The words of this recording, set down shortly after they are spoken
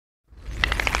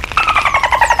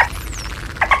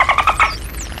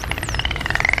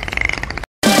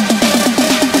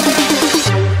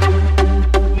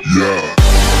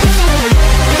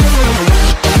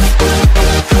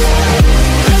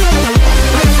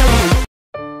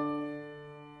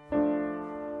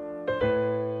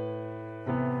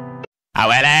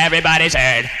Well, everybody's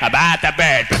heard about the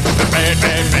bird. Bird,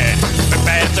 bird, bird.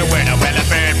 Bird's a word. Well, a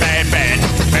bird, bird, bird.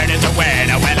 Bird is a word.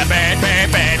 Well, a bird,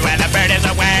 bird, bird. Well, a bird is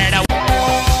a word.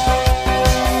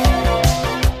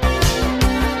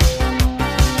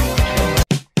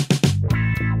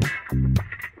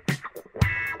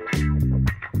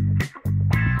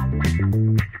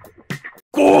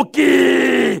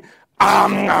 Cookie!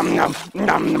 Nom nom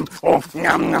nom nom. Oh,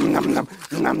 nom nom nom nom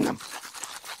nom nom.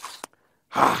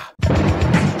 Ah.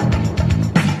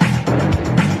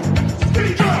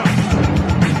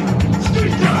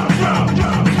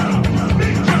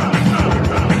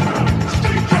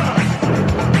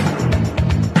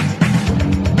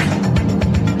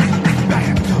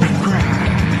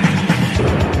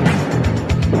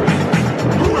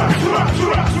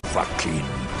 Fucking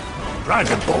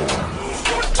Dragonborn.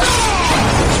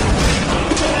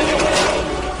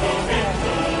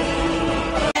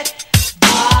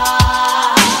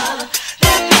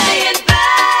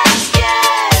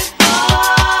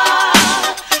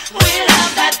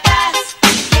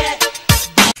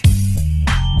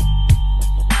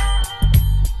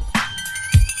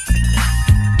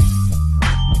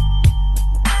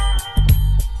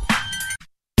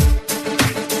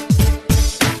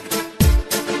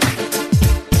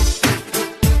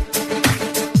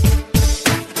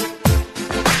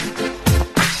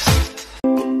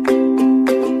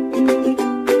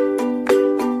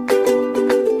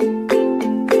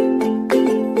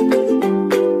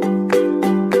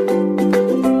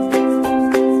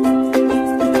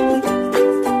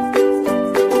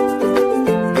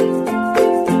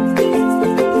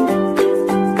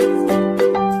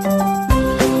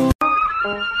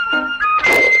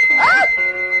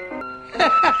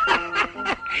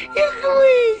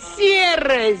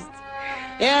 Серость!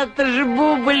 Это же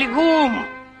бубльгум!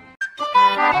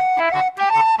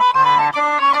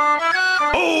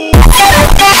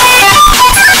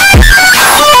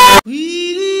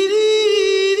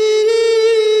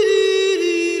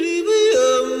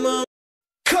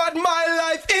 Cut my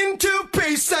life into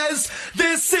pieces.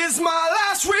 This is my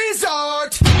last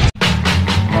resort.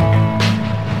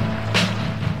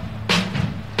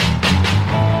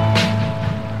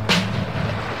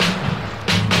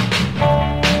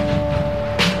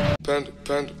 Panda,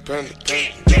 panda, panda,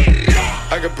 panda.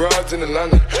 I got broads in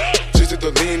Atlanta, just to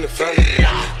lean in the family.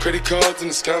 Credit cards in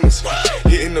the scammers,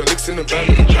 hitting the licks in the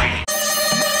van.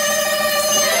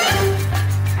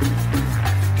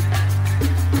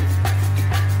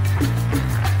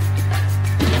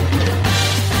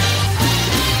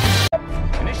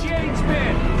 Initiating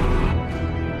spin.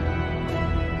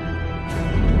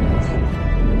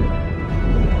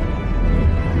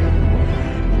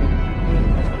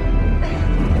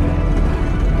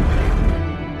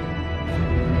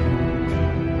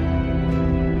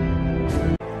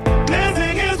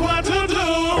 Dancing is what to do.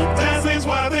 Dancing's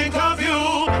what I think of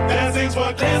you. Dancing's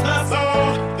what clears my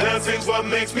soul. Dancing's what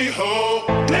makes me whole.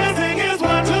 Dancing is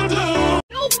what to do.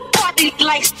 Nobody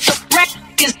likes the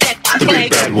records that I play.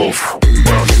 Bad wolf.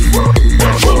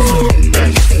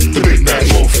 The big bad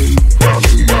wolf.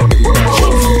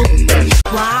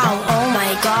 Wow, oh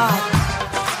my god.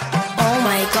 Oh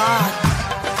my god.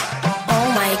 Oh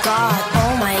my god.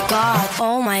 Oh my god.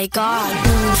 Oh my god.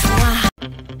 Mwah.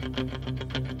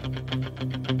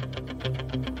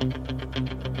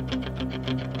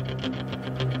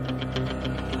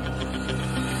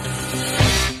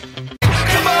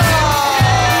 Come on,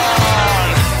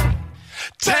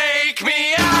 take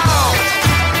me out.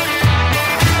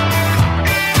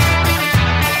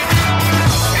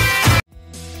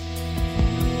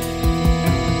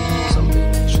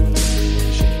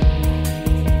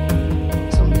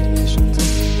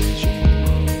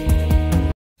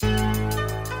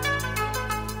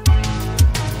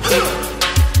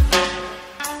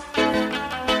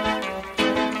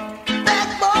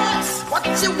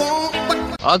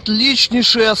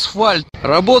 Отличнейший асфальт.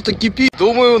 Работа кипит.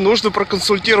 Думаю, нужно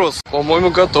проконсультироваться. По-моему,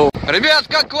 готов. Ребят,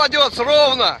 как кладется?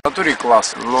 Ровно? В натуре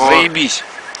класс. Заебись.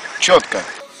 Четко.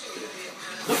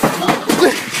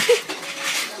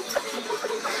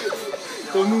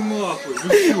 Да ну нахуй, вы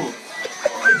чё?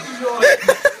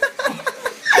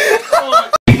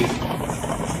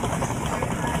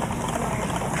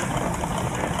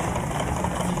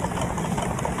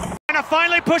 Gonna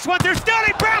finally push one through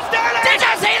Sterling. Brown Sterling! Did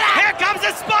you see that? Here comes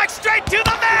a spark straight to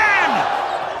the man!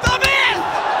 The man!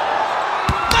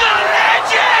 The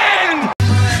legend!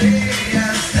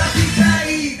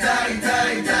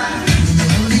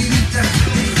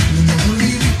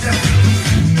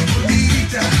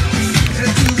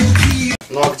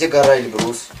 Ну а где гора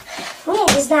Эльбрус?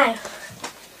 Не знаю.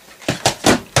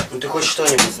 Ну ты хоть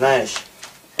что-нибудь знаешь?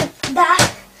 Да,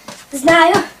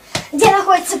 знаю, где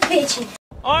находится печень.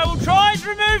 I will try and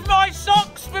remove my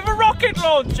socks with a rocket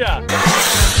launcher.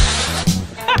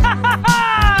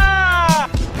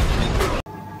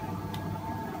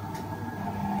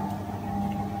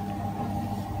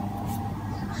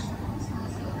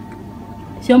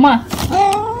 Сёма.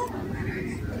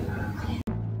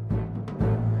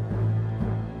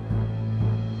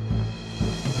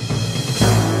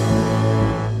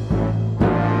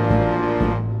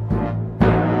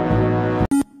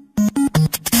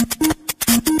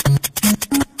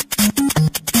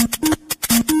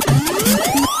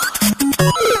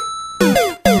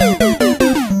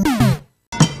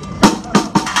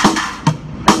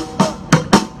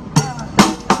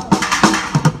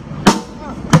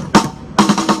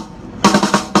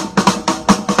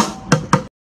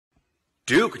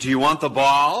 Duke, do you want the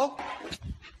ball?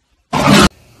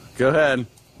 Go ahead.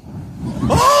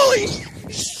 Holy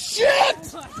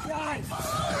shit!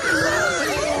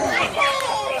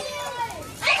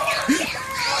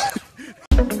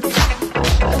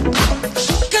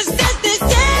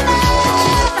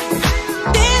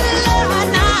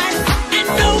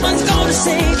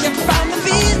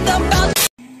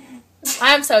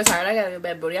 I am so tired. I gotta go to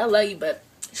bed, booty. I love you, but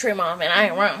tree mom, and I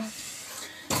ain't wrong.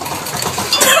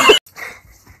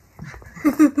 そ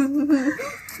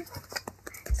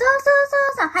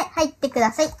うはい、入ってく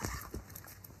ださい。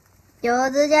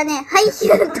上手じゃねえ。はい、ヒ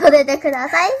ュッと出てくだ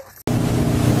さい。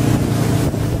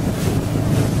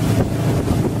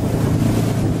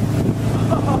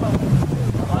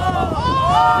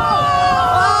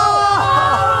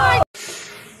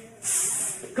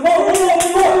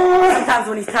Sometimes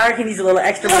when he's tired, he needs a little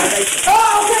extra motivation.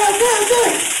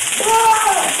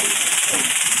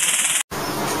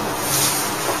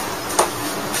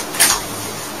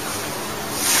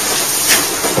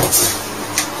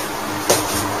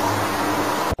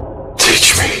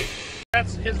 Teach me.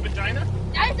 That's his vagina?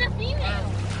 That's a female.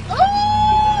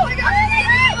 Oh my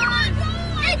god!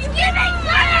 It's giving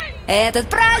birth! Этот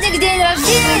праздник день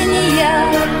рождения.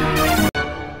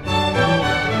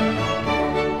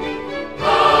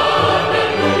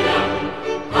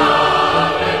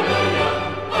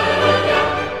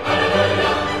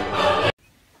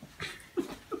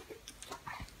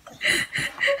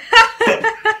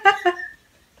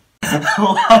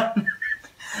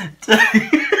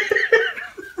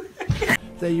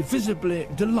 They visibly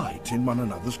delight in one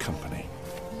another's company.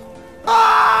 A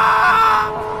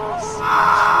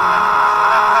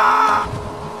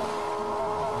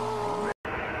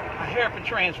hairpin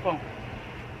transform.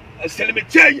 I said, let me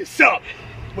tell you something.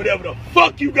 Whatever the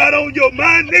fuck you got on your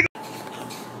mind, nigga.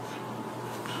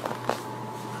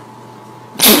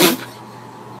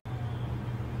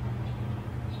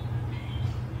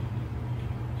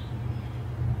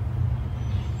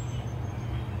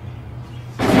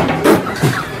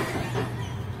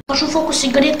 Прошу фокус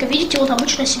сигаретка, видите, вот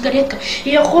обычная сигаретка.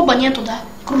 Ее хоба нету, да?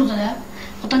 Круто, да?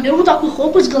 Вот там беру такую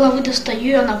хоп из головы, достаю,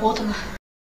 и она вот она.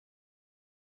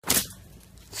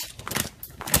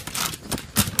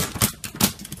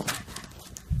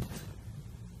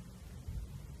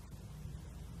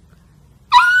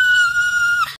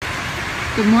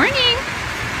 Good morning.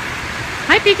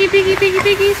 Hi, piggy, piggy, piggy,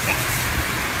 piggies.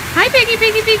 Hi, piggy,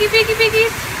 piggy, piggy, piggy,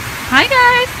 piggies. Hi,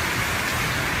 guys.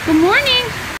 Good morning.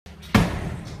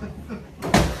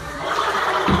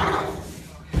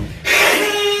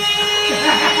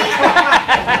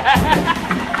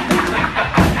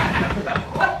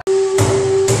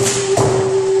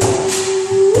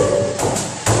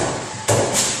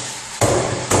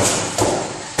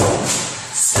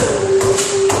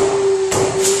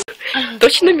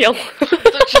 Точно мел?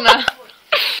 Точно.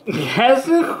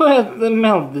 Ясно, хуй это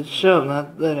мел, ты чё,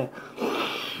 натуре?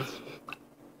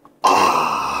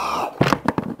 I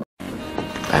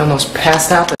almost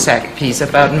passed out the sack piece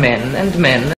about men and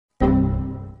men.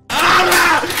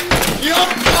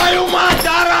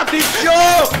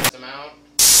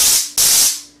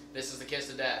 This is the kiss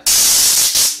of death.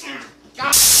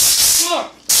 God!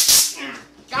 Look!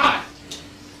 God!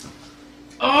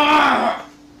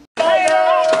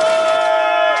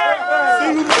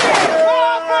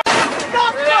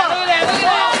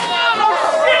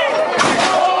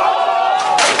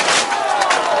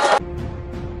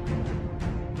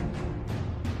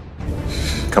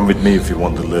 Come with me if you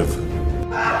want to live.